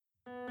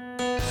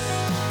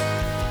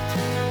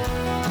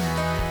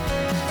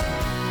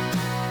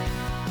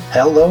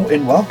Hello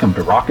and welcome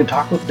to Rock and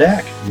Talk with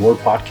Dak, your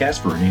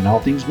podcast for any and all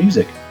things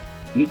music.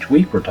 Each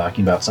week we're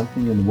talking about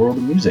something in the world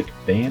of music,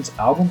 bands,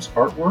 albums,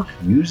 artwork,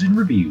 news, and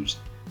reviews.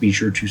 Be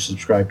sure to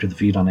subscribe to the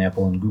feed on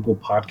Apple and Google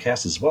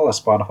Podcasts as well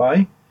as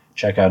Spotify.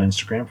 Check out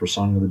Instagram for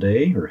Song of the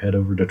Day or head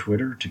over to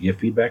Twitter to give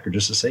feedback or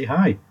just to say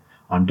hi.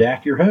 I'm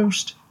Dak, your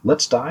host.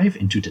 Let's dive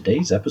into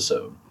today's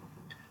episode.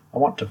 I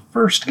want to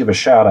first give a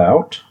shout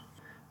out.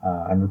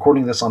 I'm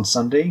recording this on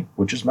Sunday,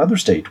 which is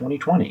Mother's Day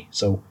 2020,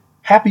 so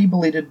happy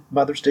belated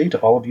Mother's Day to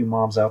all of you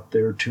moms out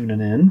there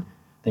tuning in.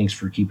 Thanks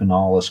for keeping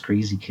all us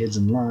crazy kids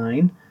in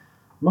line.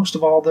 Most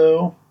of all,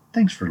 though,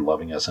 thanks for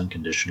loving us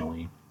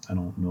unconditionally. I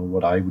don't know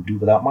what I would do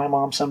without my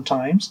mom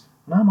sometimes,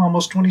 and I'm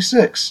almost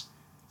 26.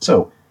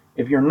 So,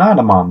 if you're not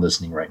a mom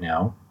listening right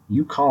now,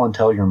 you call and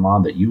tell your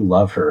mom that you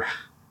love her.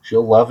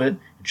 She'll love it,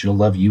 and she'll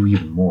love you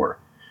even more.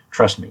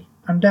 Trust me,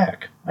 I'm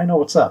Dak. I know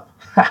what's up.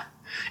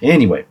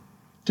 Anyway,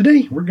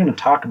 today we're going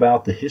to talk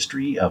about the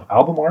history of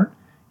album art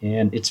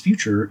and its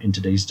future in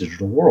today's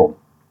digital world.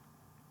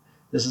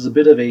 This is a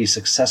bit of a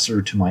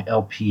successor to my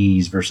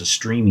LPs versus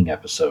streaming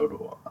episode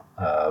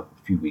a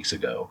few weeks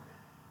ago.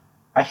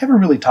 I haven't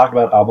really talked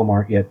about album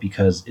art yet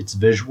because it's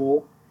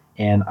visual,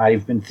 and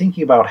I've been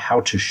thinking about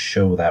how to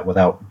show that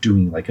without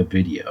doing like a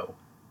video.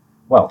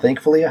 Well,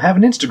 thankfully I have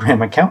an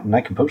Instagram account and I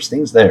can post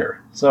things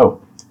there.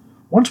 So,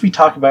 once we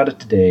talk about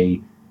it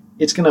today,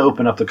 it's going to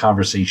open up the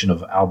conversation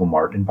of album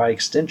art and by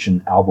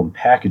extension album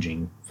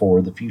packaging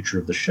for the future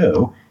of the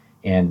show.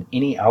 And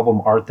any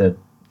album art that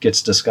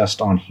gets discussed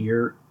on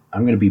here,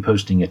 I'm going to be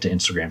posting it to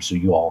Instagram so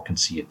you all can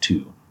see it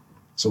too.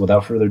 So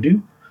without further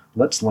ado,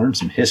 let's learn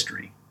some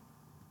history.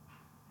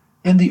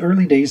 In the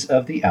early days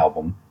of the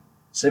album,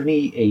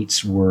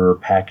 78s were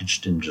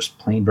packaged in just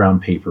plain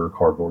brown paper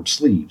cardboard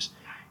sleeves,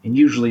 and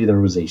usually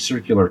there was a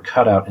circular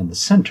cutout in the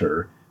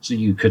center so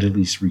you could at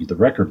least read the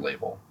record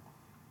label.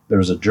 There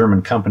was a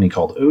German company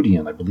called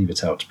Odeon, I believe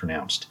it's how it's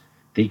pronounced.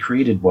 They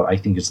created what I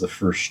think is the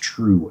first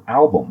true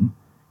album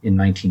in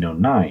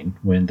 1909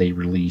 when they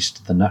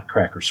released The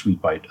Nutcracker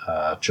Suite by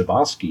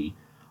Chbosky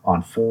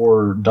on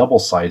 4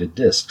 double-sided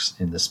discs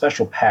in this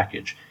special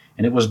package,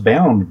 and it was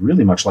bound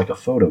really much like a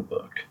photo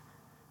book,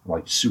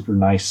 like super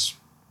nice.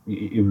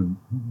 It was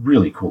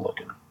really cool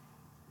looking.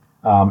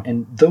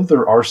 And though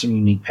there are some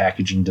unique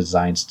packaging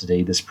designs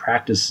today, this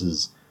practice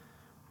has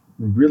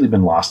really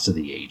been lost to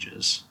the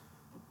ages.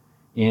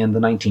 In the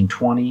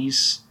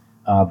 1920s,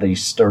 they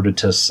started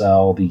to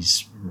sell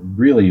these,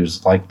 really it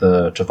was like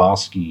the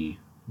Chbosky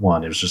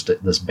one. It was just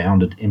this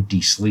bounded empty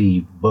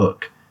sleeve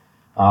book.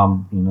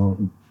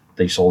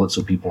 They sold it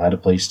so people had a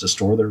place to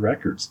store their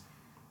records.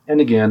 And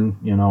again,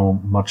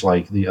 much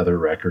like the other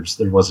records,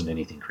 there wasn't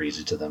anything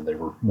crazy to them. They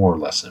were more or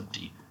less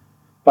empty.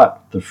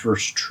 But the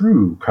first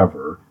true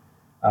cover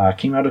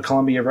came out of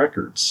Columbia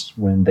Records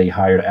when they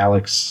hired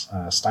Alex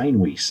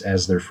Steinweiss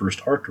as their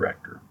first art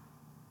director.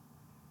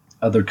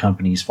 Other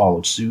companies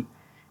followed suit,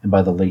 and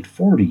by the late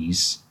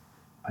 40s,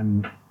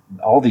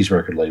 all these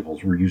record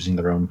labels were using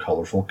their own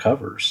colorful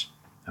covers.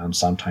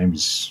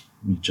 Sometimes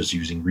just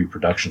using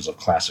reproductions of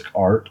classic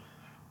art,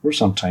 or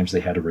sometimes they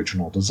had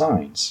original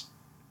designs.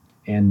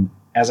 And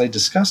as I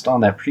discussed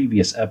on that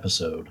previous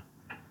episode,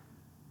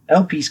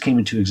 LPs came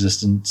into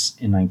existence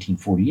in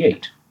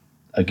 1948,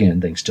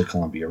 again thanks to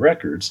Columbia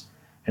Records,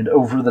 and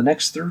over the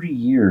next 30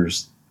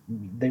 years,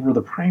 they were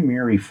the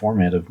primary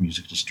format of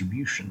music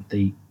distribution.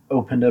 They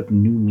opened up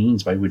new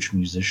means by which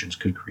musicians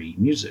could create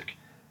music.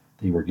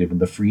 They were given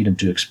the freedom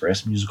to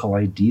express musical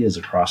ideas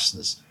across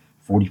this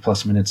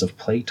 40-plus minutes of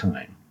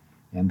playtime,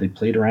 and they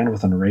played around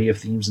with an array of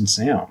themes and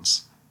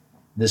sounds.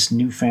 This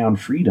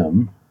newfound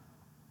freedom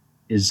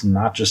is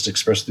not just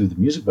expressed through the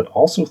music, but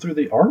also through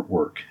the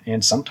artwork,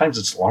 and sometimes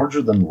it's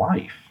larger than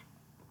life.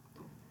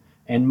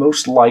 And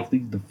most likely,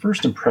 the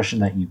first impression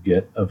that you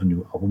get of a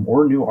new album,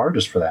 or a new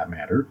artist for that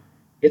matter,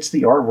 it's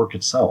the artwork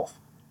itself.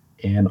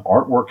 And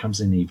artwork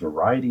comes in a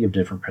variety of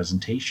different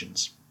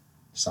presentations.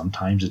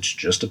 Sometimes it's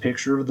just a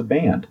picture of the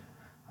band.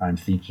 I'm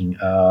thinking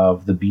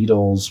of the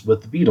Beatles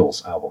with the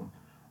Beatles album,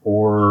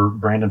 or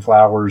Brandon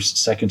Flowers'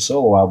 second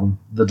solo album,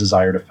 The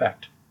Desired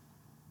Effect.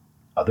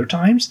 Other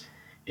times,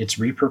 it's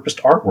repurposed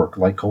artwork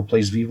like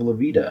Coldplay's Viva La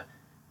Vida.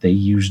 They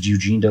used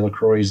Eugene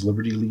Delacroix's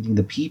Liberty Leading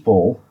the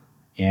People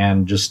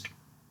and just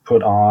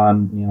put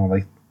on,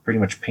 like pretty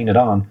much painted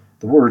on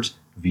the words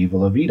Viva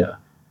La Vida.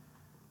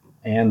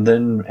 And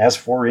then as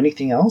for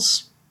anything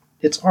else,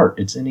 it's art.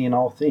 It's any and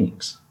all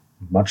things.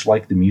 Much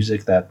like the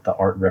music that the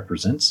art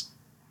represents,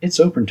 it's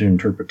open to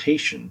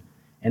interpretation,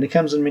 and it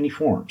comes in many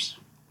forms.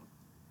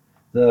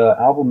 The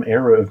album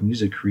era of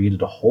music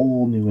created a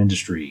whole new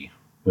industry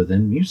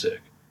within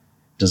music.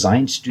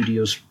 Design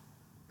studios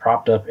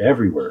propped up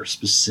everywhere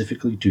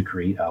specifically to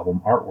create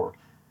album artwork.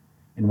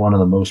 And one of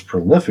the most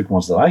prolific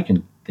ones that I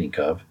can think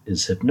of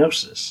is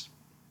Hipgnosis,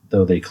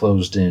 though they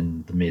closed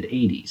in the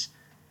mid-'80s.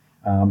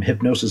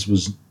 Hipgnosis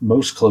was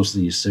most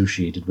closely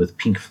associated with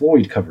Pink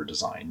Floyd cover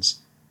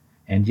designs.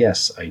 And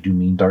yes, I do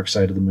mean Dark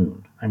Side of the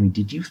Moon. I mean,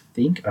 did you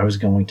think I was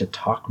going to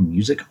talk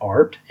music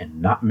art and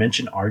not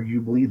mention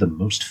arguably the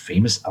most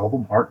famous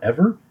album art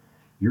ever?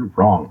 You're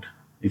wrong.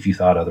 if you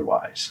thought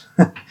otherwise.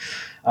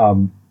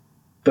 um,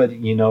 but,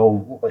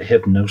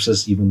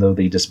 Hypnosis, even though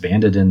they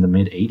disbanded in the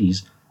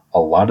mid-'80s, a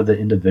lot of the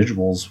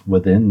individuals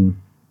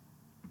within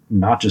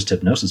not just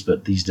Hypnosis,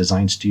 but these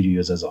design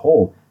studios as a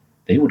whole,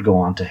 they would go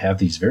on to have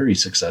these very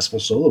successful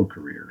solo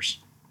careers.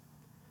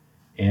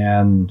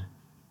 And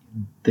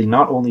they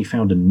not only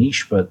found a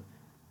niche, but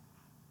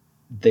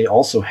they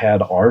also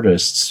had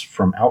artists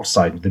from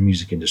outside the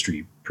music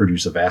industry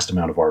produce a vast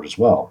amount of art as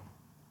well.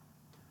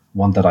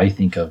 One that I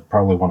think of,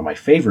 probably one of my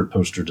favorite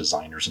poster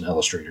designers and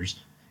illustrators,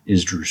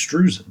 is Drew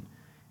Struzan.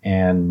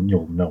 And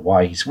you'll know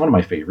why he's one of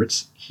my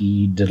favorites.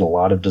 He did a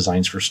lot of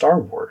designs for Star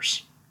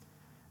Wars.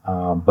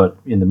 But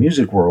in the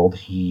music world,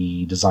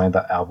 he designed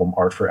the album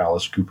art for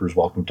Alice Cooper's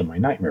Welcome to My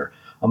Nightmare,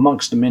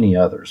 amongst many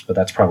others, but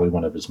that's probably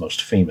one of his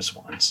most famous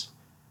ones.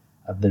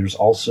 There's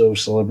also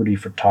celebrity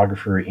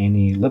photographer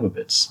Annie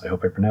Leibovitz. I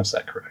hope I pronounced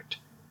that correct.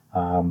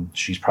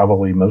 She's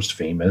probably most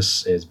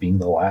famous as being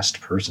the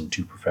last person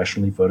to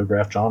professionally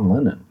photograph John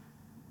Lennon.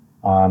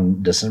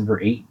 On December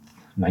 8th,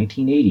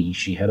 1980,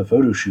 she had a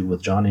photo shoot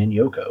with John and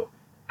Yoko,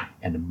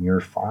 and a mere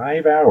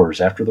 5 hours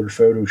after their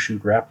photo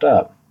shoot wrapped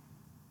up,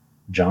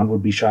 John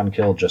would be shot and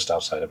killed just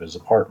outside of his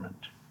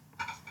apartment.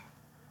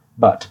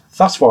 But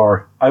thus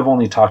far, I've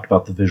only talked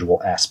about the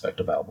visual aspect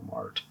of album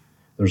art.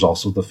 There's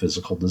also the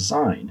physical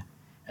design,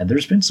 and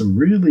there's been some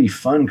really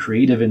fun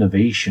creative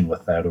innovation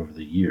with that over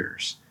the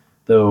years,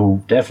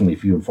 though definitely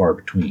few and far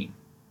between.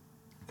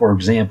 For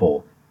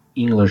example,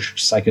 English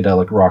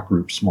psychedelic rock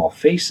group Small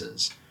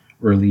Faces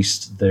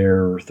released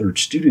their third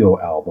studio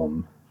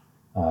album.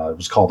 It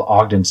was called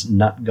Ogden's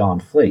Nut Gone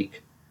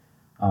Flake.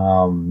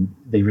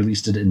 They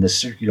released it in the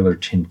circular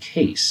tin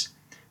case.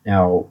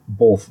 Now,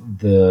 both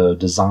the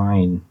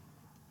design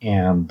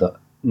and the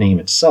name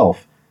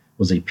itself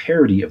was a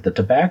parody of the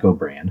tobacco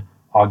brand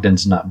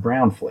Ogden's Nut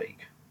Brown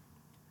Flake.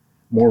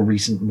 More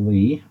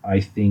recently, I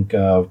think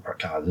of,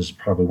 this is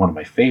probably one of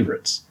my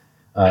favorites,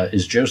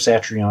 is Joe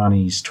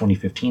Satriani's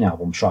 2015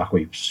 album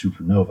Shockwave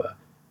Supernova.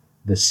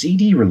 The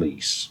CD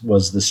release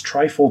was this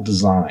trifold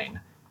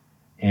design,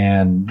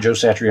 and Joe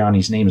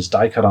Satriani's name is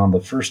die cut on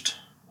the first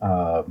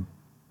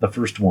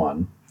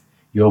one.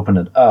 You open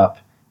it up,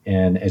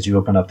 and as you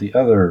open up the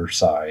other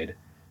side,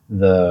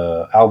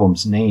 the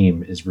album's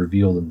name is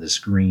revealed in this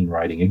green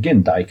writing,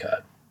 again die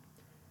cut.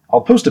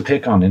 I'll post a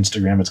pic on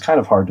Instagram. It's kind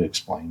of hard to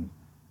explain,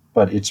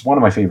 but it's one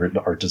of my favorite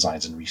art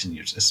designs in recent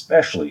years,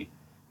 especially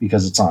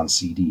because it's on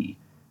CD.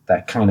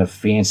 That kind of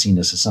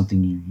fanciness is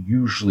something you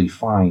usually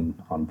find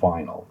on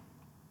vinyl.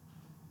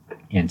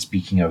 And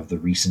speaking of the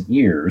recent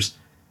years,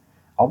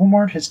 album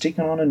art has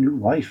taken on a new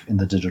life in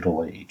the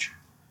digital age.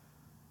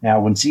 Now,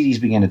 when CDs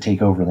began to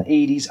take over in the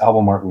 80s,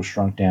 album art was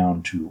shrunk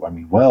down to,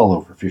 well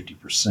over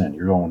 50%.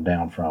 You're going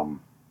down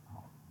from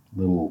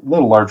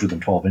little larger than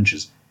 12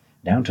 inches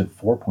down to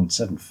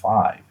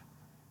 4.75.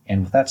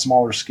 And with that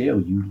smaller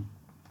scale, you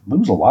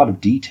lose a lot of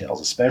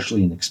details,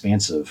 especially in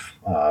expansive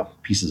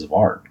pieces of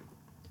art.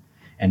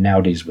 And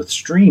nowadays with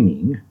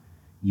streaming,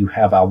 you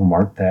have album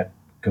art that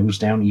goes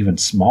down even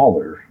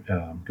smaller,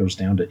 goes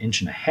down to 1.5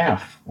 inches,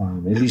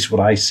 at least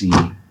what I see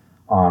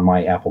on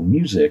my Apple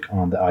Music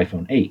on the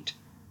iPhone 8.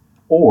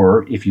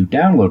 Or if you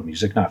download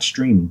music, not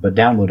streaming, but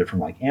download it from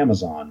like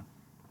Amazon,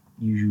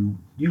 you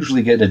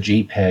usually get a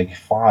JPEG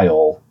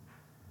file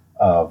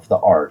of the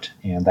art,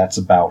 and that's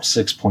about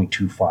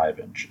 6.25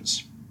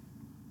 inches.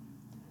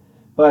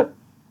 But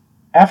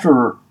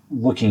after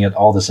looking at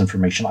all this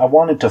information, I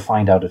wanted to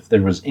find out if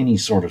there was any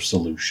sort of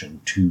solution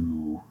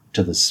to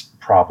this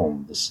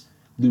problem, this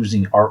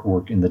losing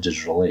artwork in the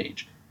digital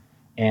age.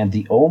 And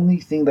the only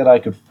thing that I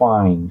could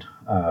find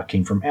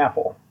came from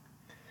Apple.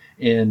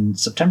 In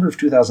September of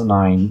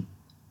 2009,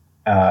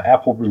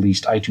 Apple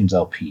released iTunes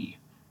LP,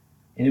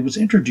 and it was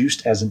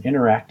introduced as an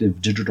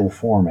interactive digital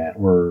format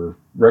where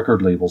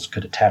record labels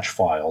could attach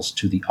files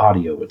to the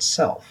audio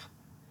itself.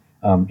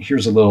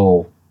 Here's a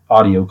little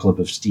audio clip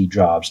of Steve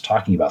Jobs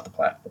talking about the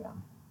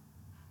platform.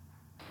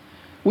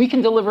 We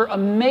can deliver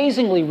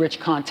amazingly rich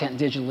content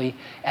digitally,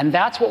 and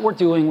that's what we're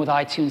doing with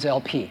iTunes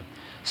LP.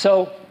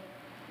 So,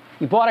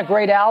 you bought a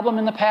great album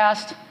in the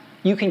past,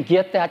 you can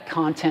get that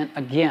content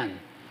again.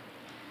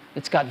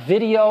 It's got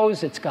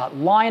videos, it's got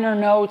liner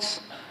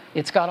notes,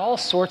 it's got all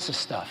sorts of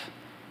stuff.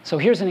 So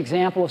here's an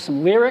example of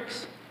some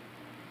lyrics.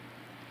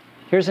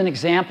 Here's an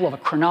example of a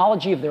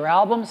chronology of their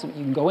albums that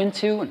you can go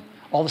into and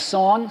all the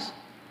songs.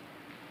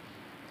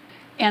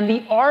 And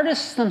the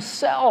artists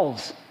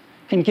themselves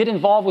can get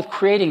involved with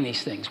creating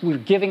these things. We're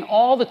giving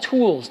all the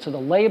tools to the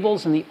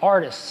labels and the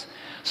artists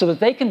so that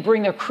they can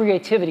bring their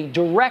creativity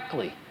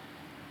directly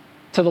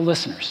to the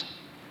listeners.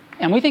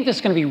 And we think this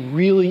is going to be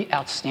really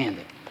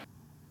outstanding.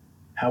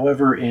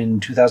 However, in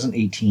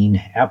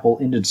 2018, Apple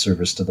ended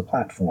service to the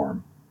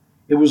platform.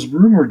 It was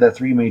rumored that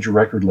 3 major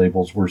record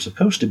labels were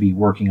supposed to be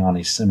working on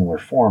a similar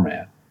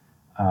format.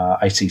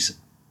 I say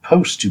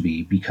supposed to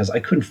be because I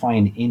couldn't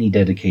find any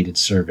dedicated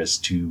service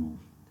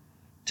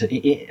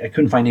I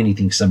couldn't find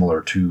anything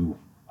similar to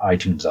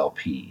iTunes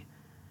LP.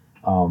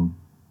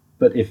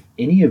 But if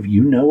any of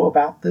you know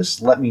about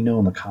this, let me know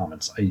in the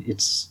comments.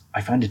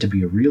 I find it to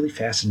be a really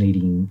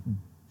fascinating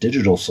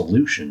digital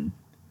solution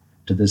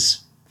to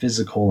this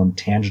physical and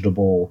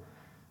tangible,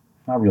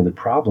 not really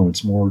problem,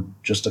 it's more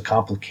just a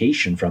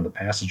complication from the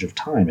passage of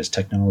time. As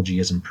technology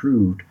has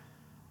improved,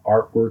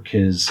 artwork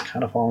has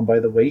kind of fallen by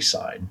the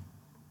wayside.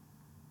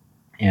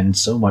 And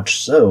so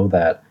much so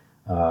that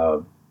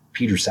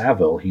Peter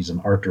Saville, he's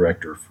an art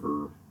director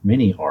for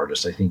many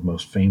artists, I think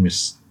most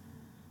famous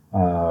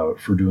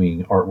for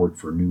doing artwork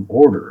for New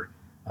Order,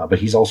 but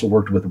he's also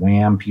worked with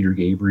Wham, Peter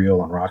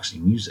Gabriel, and Roxy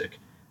Music.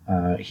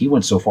 He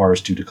went so far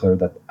as to declare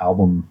that the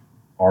album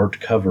art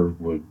cover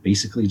would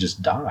basically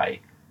just die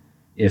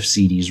if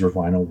CDs or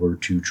vinyl were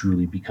to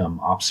truly become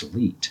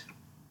obsolete.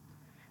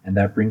 And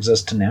that brings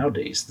us to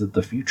nowadays,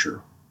 the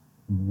future.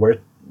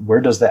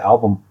 Where does the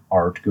album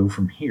art go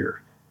from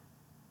here?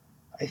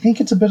 I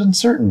think it's a bit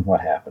uncertain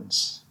what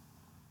happens.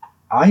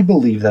 I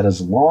believe that as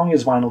long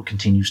as vinyl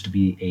continues to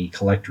be a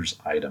collector's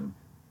item,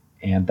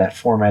 and that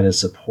format is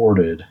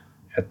supported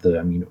at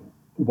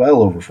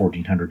well over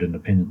 1,400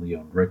 independently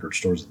owned record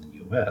stores in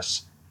the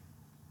US,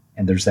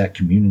 and there's that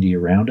community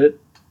around it,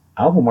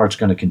 album art's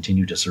going to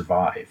continue to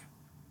survive.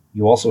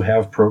 You also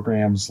have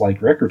programs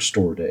like Record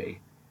Store Day,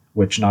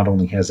 which not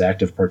only has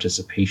active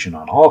participation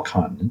on all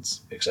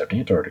continents, except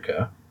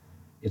Antarctica,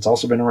 it's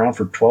also been around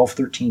for 12,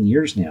 13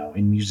 years now,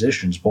 and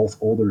musicians, both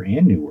older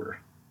and newer,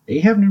 they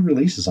have new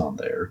releases on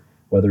there,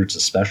 whether it's a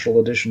special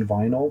edition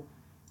vinyl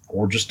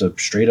or just a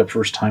straight-up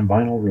first-time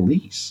vinyl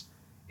release.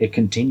 It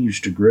continues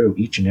to grow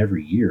each and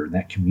every year, and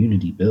that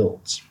community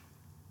builds.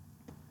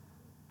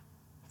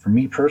 For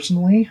me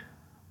personally,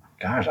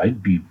 gosh,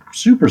 I'd be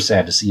super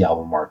sad to see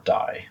album art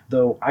die,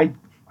 though I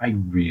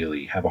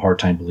really have a hard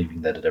time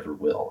believing that it ever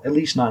will, at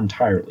least not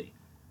entirely.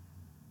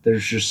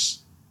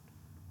 There's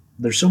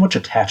so much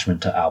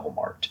attachment to album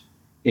art.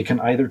 It can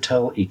either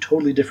tell a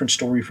totally different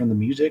story from the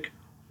music,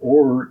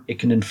 or it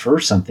can infer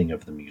something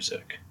of the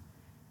music.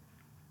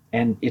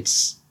 And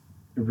it's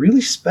a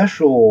really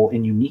special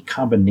and unique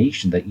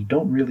combination that you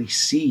don't really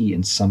see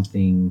in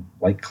something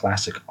like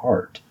classic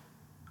art.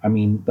 I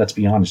mean, let's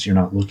be honest, you're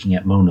not looking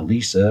at Mona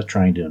Lisa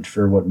trying to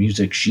infer what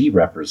music she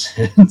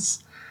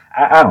represents.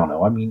 I don't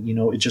know. I mean,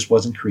 it just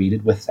wasn't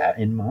created with that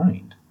in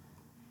mind.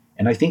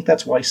 And I think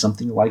that's why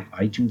something like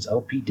iTunes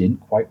LP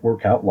didn't quite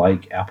work out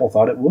like Apple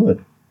thought it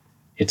would.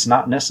 It's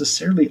not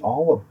necessarily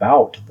all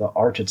about the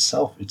art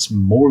itself. It's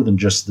more than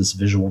just this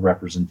visual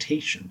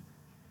representation.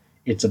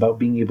 It's about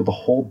being able to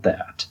hold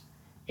that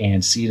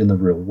and see it in the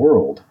real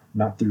world,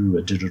 not through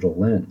a digital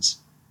lens.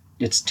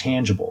 It's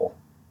tangible.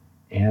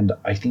 And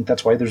I think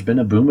that's why there's been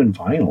a boom in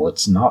vinyl.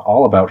 It's not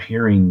all about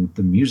hearing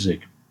the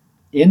music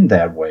in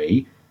that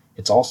way.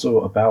 It's also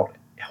about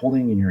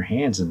holding it in your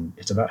hands, and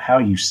it's about how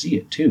you see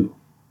it too.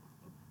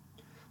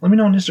 Let me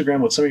know on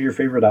Instagram what some of your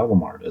favorite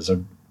album art is.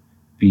 It'd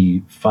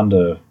be fun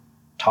to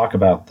talk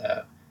about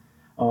that.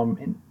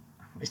 And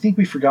I think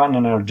we've forgotten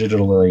in our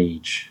digital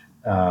age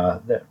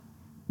that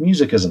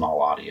music isn't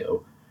all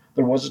audio.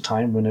 There was a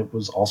time when it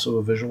was also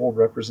a visual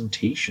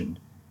representation,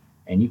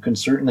 and you can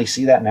certainly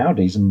see that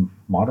nowadays in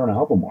modern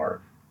album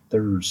art.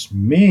 There's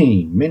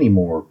many, many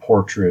more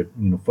portrait,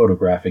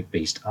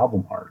 photographic-based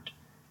album art.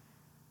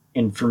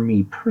 And for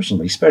me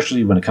personally,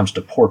 especially when it comes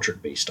to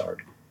portrait-based art,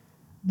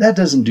 that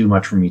doesn't do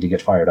much for me to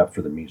get fired up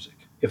for the music.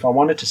 If I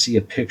wanted to see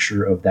a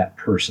picture of that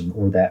person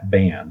or that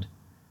band,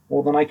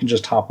 well, then I can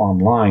just hop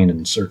online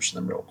and search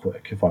them real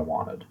quick if I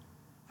wanted.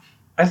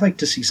 I'd like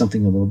to see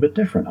something a little bit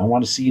different. I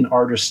want to see an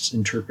artist's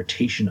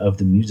interpretation of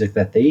the music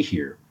that they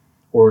hear,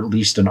 or at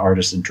least an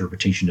artist's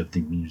interpretation of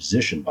the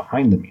musician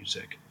behind the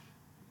music.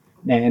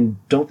 And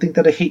don't think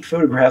that I hate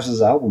photographs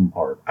as album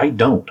art. I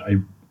don't. I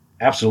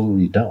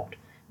absolutely don't.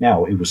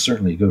 Now, it was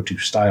certainly a go-to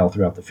style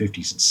throughout the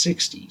 50s and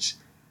 60s.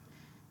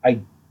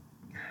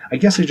 I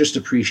guess I just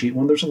appreciate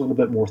when there's a little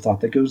bit more thought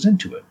that goes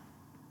into it.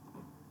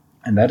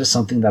 And that is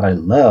something that I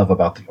love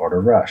about the art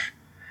of Rush.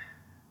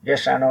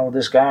 Yes, I know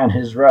this guy and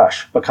his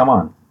Rush, but come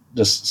on,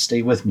 just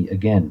stay with me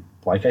again.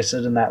 Like I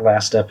said in that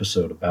last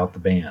episode about the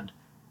band,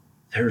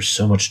 there's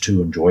so much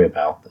to enjoy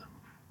about them.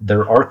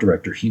 Their art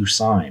director, Hugh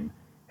Syme,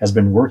 has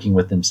been working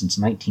with them since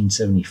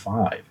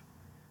 1975.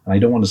 And I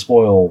don't want to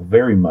spoil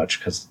very much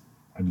because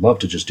I'd love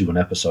to just do an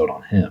episode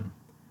on him.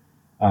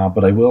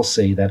 But I will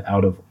say that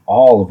out of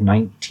all of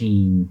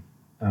 19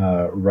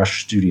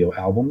 Rush studio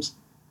albums,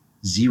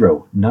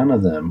 none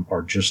of them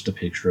are just a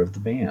picture of the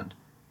band.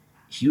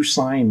 Hugh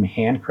Syme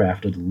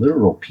handcrafted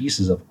literal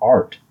pieces of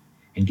art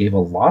and gave a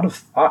lot of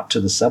thought to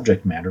the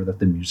subject matter that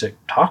the music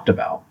talked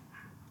about.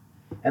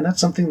 And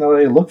that's something that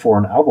I look for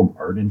in album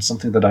art and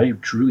something that I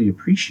truly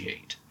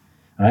appreciate.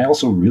 And I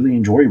also really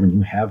enjoy when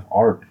you have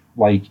art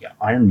like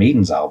Iron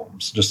Maiden's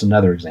albums, just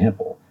another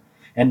example.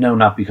 And no,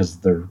 not because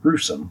they're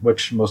gruesome,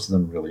 which most of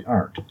them really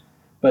aren't,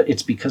 but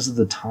it's because of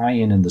the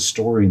tie-in and the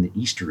story and the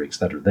Easter eggs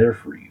that are there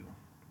for you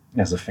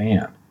as a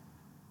fan.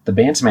 The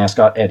band's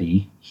mascot,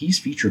 Eddie, he's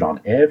featured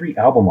on every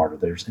album art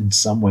of theirs in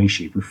some way,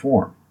 shape, or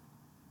form.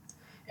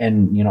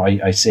 And,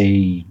 I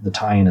say the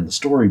tie-in and the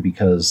story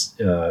because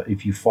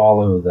if you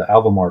follow the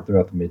album art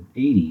throughout the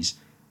mid-'80s,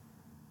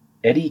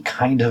 Eddie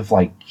kind of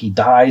like, he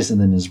dies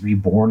and then is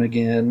reborn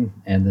again,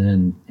 and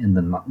then in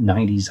the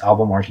 90s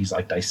album art he's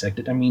like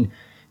dissected. I mean,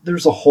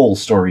 there's a whole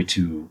story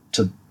to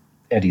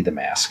Eddie the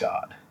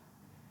mascot.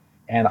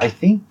 And I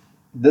think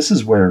this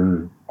is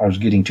where I was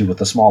getting to with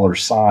the smaller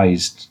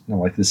sized,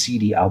 like the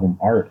CD album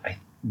art,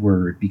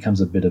 where it becomes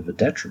a bit of a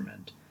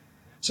detriment.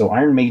 So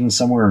Iron Maiden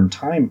Somewhere in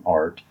Time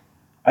art,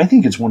 I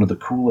think it's one of the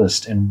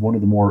coolest and one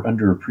of the more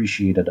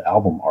underappreciated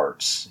album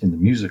arts in the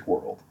music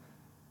world.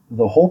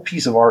 The whole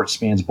piece of art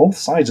spans both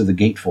sides of the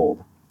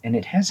gatefold, and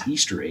it has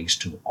Easter eggs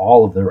to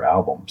all of their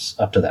albums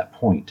up to that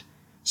point,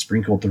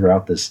 sprinkled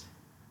throughout this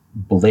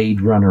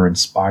Blade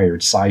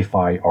Runner-inspired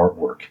sci-fi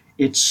artwork.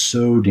 It's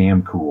so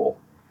damn cool,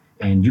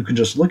 and you can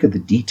just look at the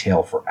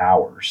detail for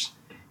hours.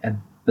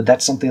 But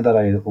that's something that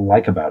I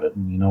like about it,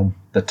 and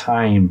the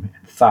time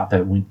and thought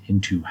that went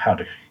into how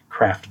to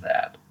craft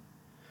that.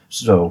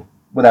 So,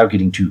 without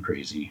getting too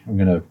crazy, I'm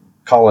going to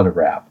call it a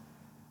wrap.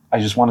 I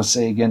just want to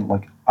say again,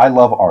 I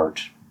love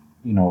art.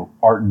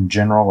 Art in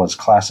general as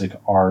classic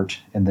art,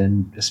 and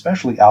then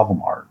especially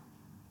album art.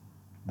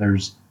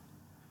 There's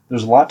a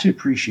lot to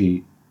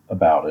appreciate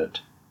about it,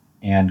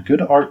 and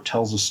good art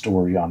tells a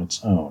story on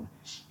its own,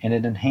 and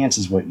it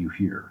enhances what you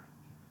hear.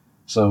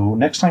 So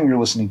next time you're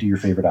listening to your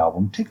favorite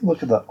album, take a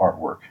look at the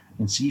artwork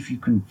and see if you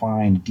can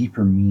find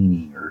deeper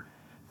meaning or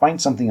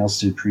find something else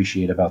to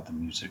appreciate about the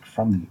music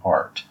from the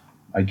art.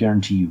 I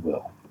guarantee you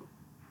will.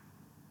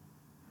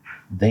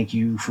 Thank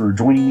you for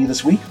joining me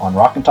this week on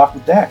Rock and Talk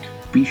with Dak.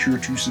 Be sure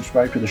to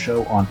subscribe to the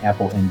show on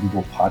Apple and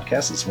Google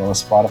Podcasts as well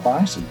as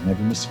Spotify so you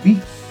never miss a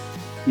beat.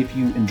 If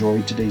you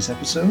enjoyed today's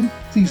episode,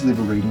 please leave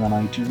a rating on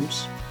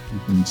iTunes. You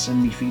can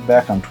send me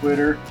feedback on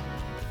Twitter,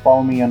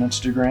 follow me on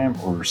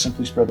Instagram, or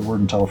simply spread the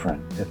word and tell a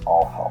friend. It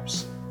all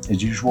helps.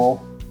 As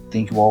usual,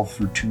 thank you all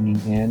for tuning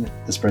in.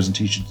 This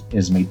presentation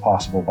is made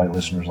possible by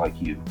listeners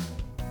like you.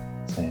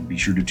 And be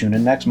sure to tune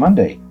in next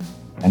Monday.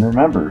 And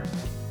remember,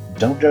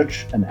 don't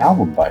judge an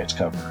album by its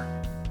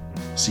cover.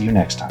 See you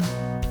next time.